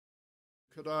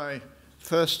Could I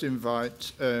first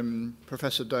invite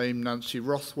Professor Dame Nancy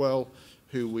Rothwell,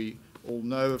 who we all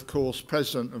know, of course,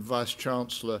 President and Vice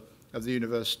Chancellor of the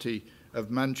University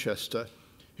of Manchester,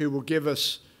 who will give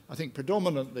us, I think,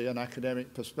 predominantly an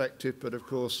academic perspective, but of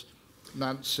course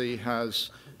Nancy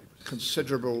has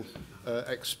considerable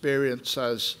experience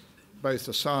as both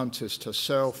a scientist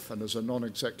herself and as a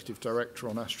non-executive director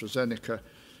on AstraZeneca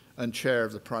and chair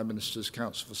of the Prime Minister's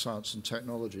Council for Science and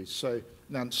Technology. So,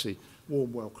 Nancy,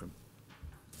 warm welcome.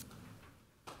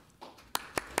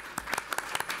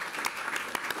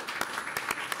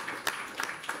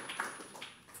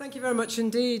 Thank you very much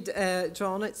indeed,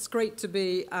 John. It's great to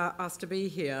be asked to be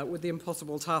here with the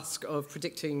impossible task of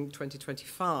predicting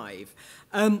 2025.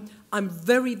 I'm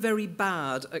very, very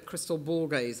bad at crystal ball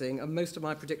gazing, and most of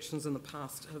my predictions in the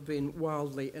past have been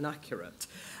wildly inaccurate.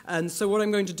 And so what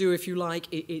I'm going to do, if you like,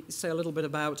 is say a little bit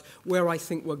about where I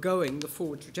think we're going, the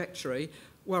forward trajectory,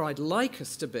 where I'd like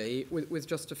us to be, with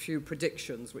just a few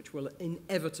predictions, which will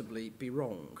inevitably be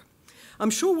wrong.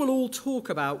 I'm sure we'll all talk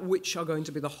about which are going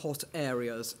to be the hot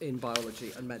areas in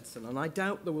biology and medicine, and I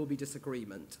doubt there will be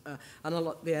disagreement, and I'll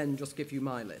at the end just give you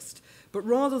my list. But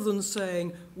rather than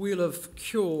saying we'll have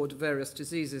cured various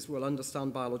diseases, we'll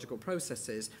understand biological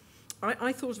processes,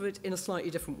 I thought of it in a slightly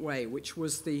different way, which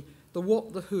was the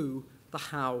what, the who, the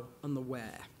how, and the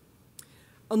where.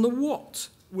 And the what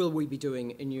will we be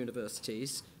doing in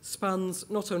universities spans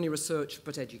not only research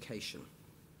but education.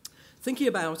 Thinking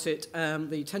about it,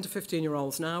 the 10 to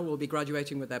 15-year-olds now will be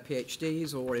graduating with their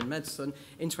PhDs or in medicine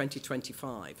in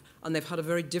 2025, and they've had a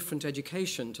very different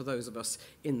education to those of us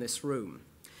in this room.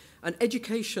 And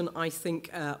education, I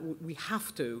think, we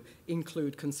have to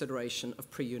include consideration of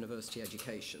pre-university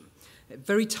education.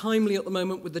 Very timely at the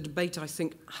moment with the debate, I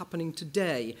think, happening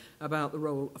today about the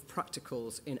role of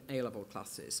practicals in A-level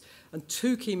classes. And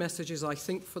two key messages, I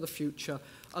think, for the future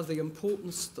are the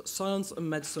importance that science and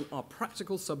medicine are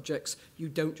practical subjects. You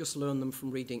don't just learn them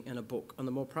from reading in a book. And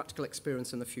the more practical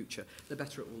experience in the future, the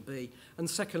better it will be. And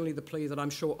secondly, the plea that I'm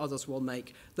sure others will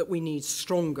make, that we need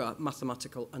stronger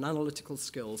mathematical and analytical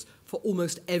skills for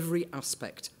almost every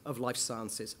aspect of life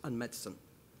sciences and medicine.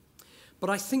 But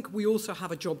I think we also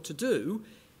have a job to do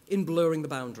in blurring the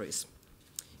boundaries.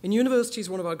 In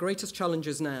universities, one of our greatest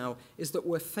challenges now is that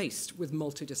we're faced with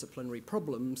multidisciplinary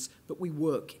problems, but we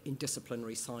work in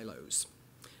disciplinary silos.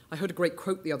 I heard a great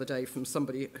quote the other day from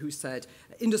somebody who said,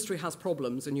 industry has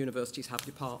problems and universities have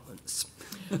departments.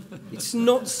 It's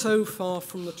not so far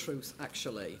from the truth,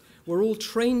 actually. We're all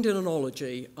trained in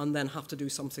analogy and then have to do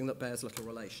something that bears little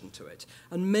relation to it.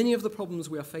 And many of the problems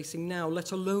we are facing now,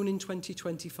 let alone in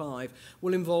 2025,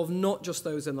 will involve not just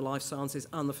those in the life sciences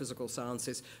and the physical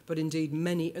sciences, but indeed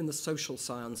many in the social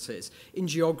sciences, in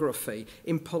geography,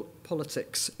 in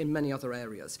politics, in many other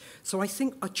areas. So I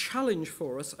think a challenge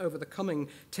for us over the coming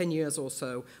 10 years or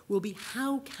so will be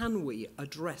how can we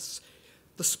address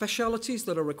the specialities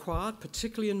that are required,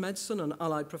 particularly in medicine and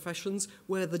allied professions,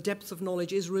 where the depth of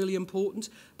knowledge is really important,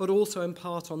 but also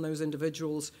impart on those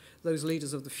individuals, those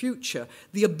leaders of the future,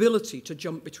 the ability to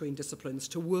jump between disciplines,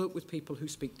 to work with people who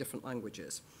speak different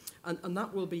languages. And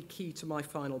that will be key to my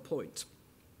final point.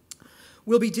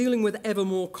 We'll be dealing with ever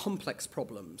more complex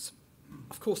problems.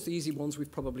 Of course, the easy ones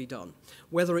we've probably done.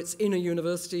 Whether it's in a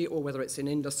university or whether it's in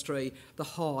industry, the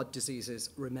hard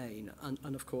diseases remain.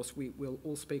 And of course, we will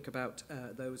all speak about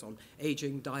those on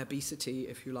aging, diabetes,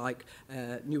 if you like,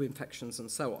 new infections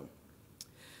and so on.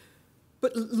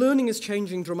 But learning is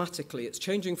changing dramatically. It's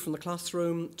changing from the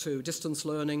classroom to distance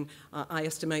learning. I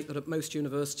estimate that at most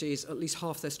universities, at least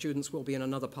half their students will be in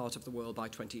another part of the world by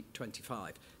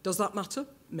 2025. Does that matter?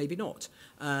 Maybe not.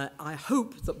 I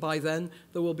hope that by then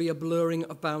there will be a blurring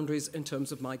of boundaries in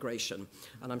terms of migration.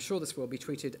 And I'm sure this will be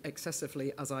treated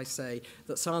excessively as I say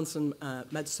that science and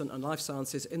medicine and life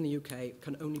sciences in the UK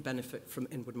can only benefit from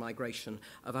inward migration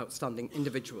of outstanding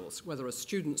individuals, whether as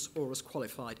students or as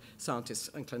qualified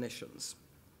scientists and clinicians.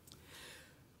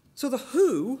 So the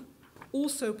who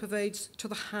also pervades to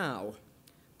the how,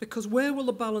 because where will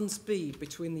the balance be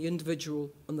between the individual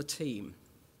and the team,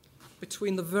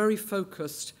 between the very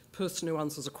focused person who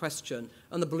answers a question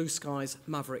and the blue skies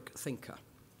maverick thinker?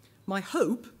 My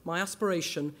hope, my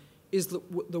aspiration, is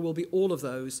that there will be all of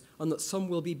those and that some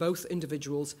will be both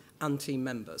individuals and team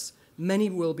members. Many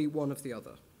will be one of the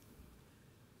other.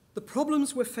 The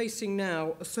problems we're facing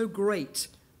now are so great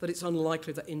that it's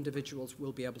unlikely that individuals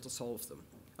will be able to solve them.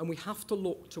 And we have to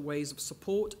look to ways of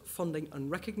support, funding,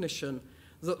 and recognition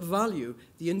that value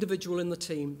the individual in the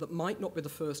team that might not be the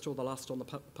first or the last on the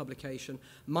publication,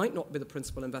 might not be the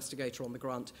principal investigator on the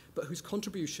grant, but whose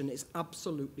contribution is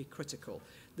absolutely critical.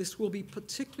 This will be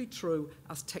particularly true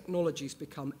as technologies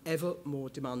become ever more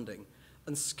demanding.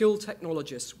 and skilled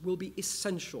technologists will be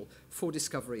essential for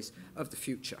discoveries of the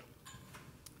future.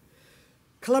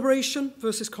 Collaboration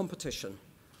versus competition.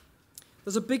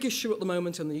 There's a big issue at the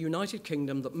moment in the United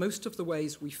Kingdom that most of the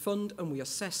ways we fund and we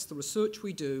assess the research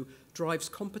we do drives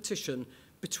competition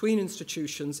between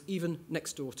institutions, even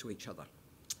next door to each other.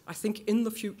 I think in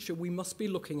the future we must be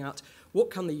looking at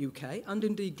what can the UK, and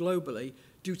indeed globally,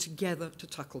 do together to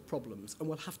tackle problems, and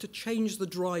we'll have to change the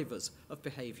drivers of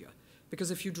behaviour. Because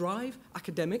if you drive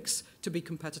academics to be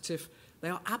competitive, they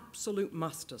are absolute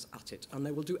masters at it, and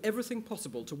they will do everything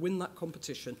possible to win that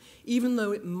competition, even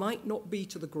though it might not be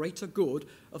to the greater good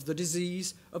of the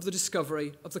disease, of the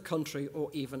discovery, of the country, or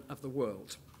even of the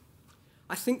world.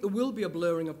 I think there will be a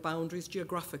blurring of boundaries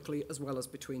geographically as well as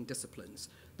between disciplines.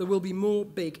 There will be more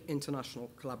big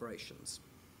international collaborations.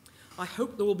 I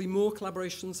hope there will be more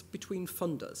collaborations between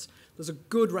funders. There's a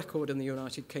good record in the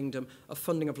United Kingdom of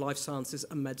funding of life sciences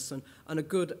and medicine, and a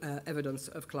good evidence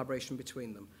of collaboration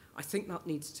between them. I think that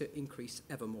needs to increase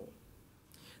ever more.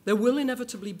 There will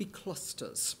inevitably be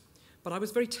clusters, but I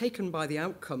was very taken by the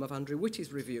outcome of Andrew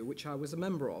Whitty's review, which I was a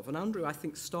member of. And Andrew, I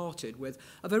think, started with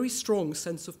a very strong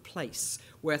sense of place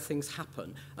where things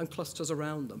happen and clusters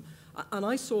around them. And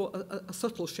I saw a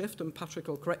subtle shift, and Patrick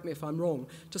will correct me if I'm wrong,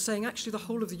 to saying actually the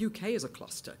whole of the UK is a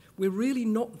cluster. We're really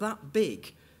not that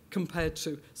big compared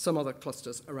to some other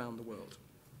clusters around the world.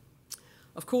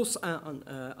 Of course,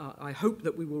 I hope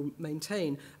that we will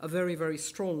maintain a very, very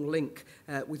strong link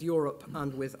with Europe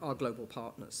and with our global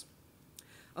partners.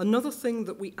 Another thing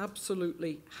that we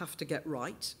absolutely have to get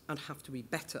right and have to be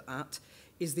better at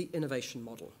is the innovation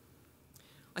model.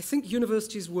 I think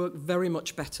universities work very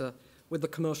much better with the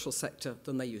commercial sector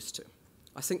than they used to.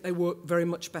 I think they work very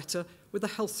much better with the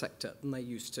health sector than they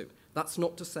used to. That's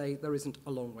not to say there isn't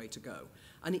a long way to go.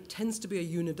 And it tends to be a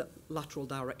unilateral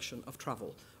direction of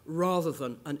travel rather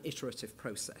than an iterative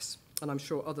process. And I'm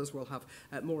sure others will have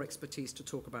more expertise to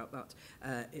talk about that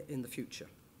in the future.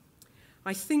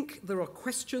 I think there are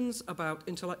questions about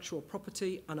intellectual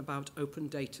property and about open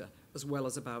data, as well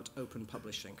as about open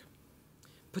publishing,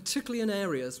 particularly in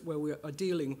areas where we are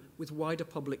dealing with wider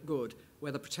public good,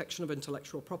 where the protection of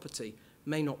intellectual property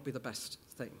may not be the best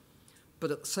thing.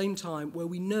 But at the same time, where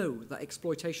we know that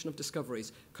exploitation of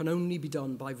discoveries can only be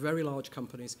done by very large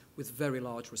companies with very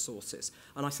large resources.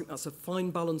 And I think that's a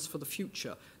fine balance for the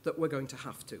future that we're going to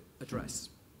have to address.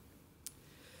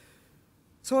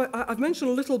 So I've mentioned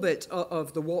a little bit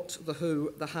of the what, the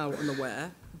who, the how, and the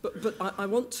where, but I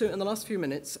want to, in the last few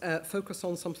minutes, focus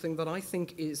on something that I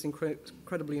think is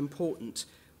incredibly important,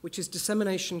 which is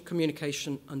dissemination,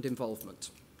 communication, and involvement.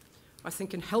 I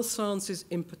think in health sciences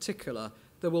in particular,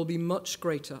 there will be much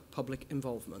greater public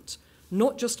involvement,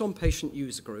 not just on patient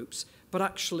user groups, but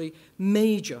actually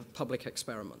major public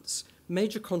experiments,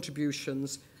 major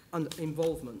contributions, and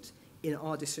involvement in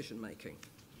our decision-making.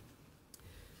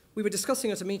 We were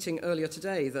discussing at a meeting earlier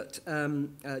today that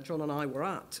John and I were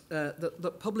at,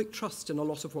 that public trust in a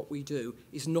lot of what we do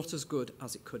is not as good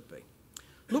as it could be.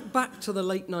 Look back to the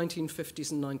late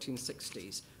 1950s and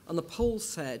 1960s, and the polls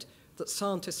said that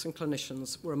scientists and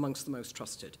clinicians were amongst the most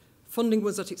trusted. Funding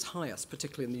was at its highest,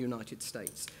 particularly in the United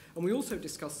States. And we also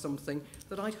discussed something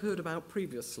that I'd heard about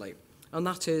previously, and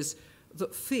that is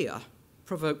that fear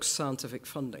provokes scientific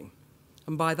funding.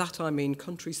 And by that I mean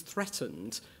countries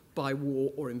threatened by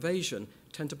war or invasion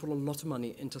tend to put a lot of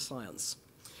money into science.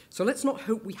 So let's not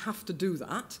hope we have to do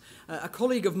that. A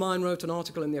colleague of mine wrote an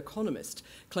article in The Economist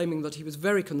claiming that he was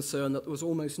very concerned that there was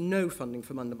almost no funding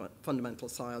for fundamental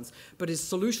science, but his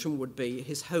solution would be,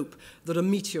 his hope, that a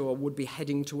meteor would be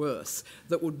heading to Earth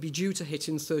that would be due to hit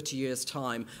in 30 years'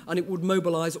 time, and it would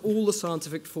mobilize all the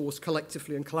scientific force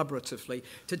collectively and collaboratively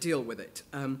to deal with it.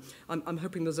 I'm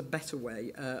hoping there's a better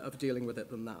way of dealing with it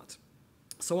than that.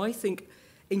 So I think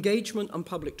engagement and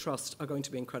public trust are going to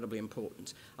be incredibly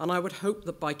important. And I would hope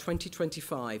that by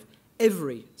 2025,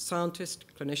 every scientist,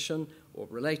 clinician, or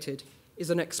related is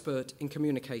an expert in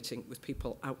communicating with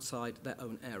people outside their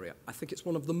own area. I think it's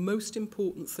one of the most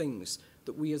important things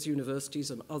that we as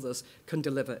universities and others can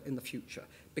deliver in the future.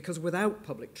 Because without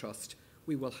public trust,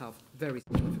 we will have very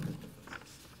significant.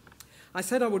 I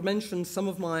said I would mention some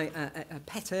of my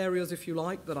pet areas, if you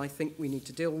like, that I think we need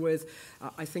to deal with.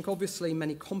 I think obviously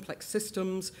many complex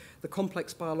systems, the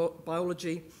complex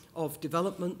biology of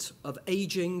development, of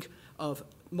aging, of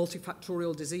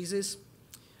multifactorial diseases.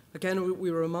 Again,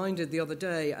 we were reminded the other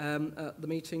day at the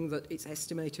meeting that it's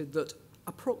estimated that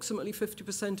approximately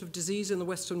 50% of disease in the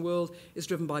Western world is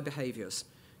driven by behaviours,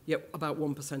 yet about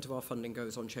 1% of our funding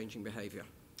goes on changing behaviour.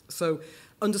 So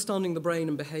understanding the brain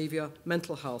and behaviour,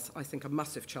 mental health, I think are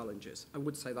massive challenges. I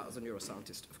would say that as a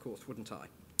neuroscientist, of course, wouldn't I?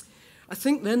 I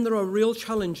think then there are real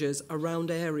challenges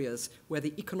around areas where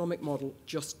the economic model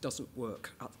just doesn't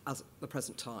work at the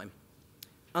present time.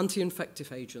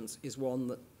 Anti-infective agents is one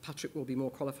that Patrick will be more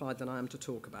qualified than I am to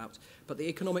talk about, but the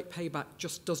economic payback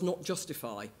just does not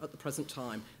justify at the present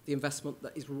time the investment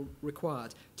that is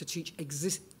required to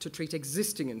treat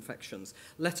existing infections,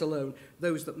 let alone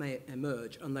those that may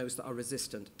emerge and those that are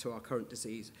resistant to our current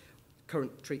disease,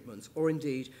 current treatments, or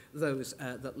indeed those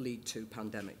that lead to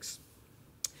pandemics.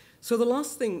 So the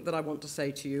last thing that I want to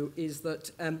say to you is that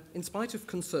in spite of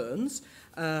concerns,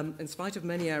 in spite of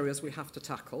many areas we have to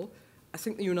tackle, I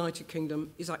think the United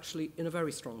Kingdom is actually in a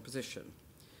very strong position.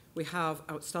 We have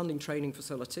outstanding training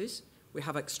facilities, we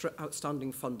have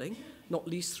outstanding funding, not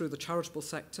least through the charitable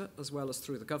sector as well as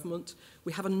through the government.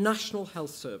 We have a national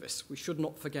health service, we should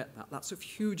not forget that. That's of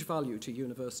huge value to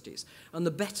universities. And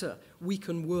the better we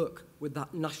can work with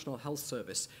that national health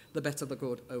service, the better the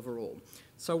good overall.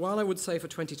 So while I would say for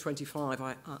 2025,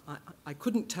 I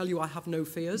couldn't tell you I have no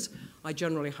fears, I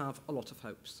generally have a lot of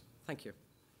hopes. Thank you.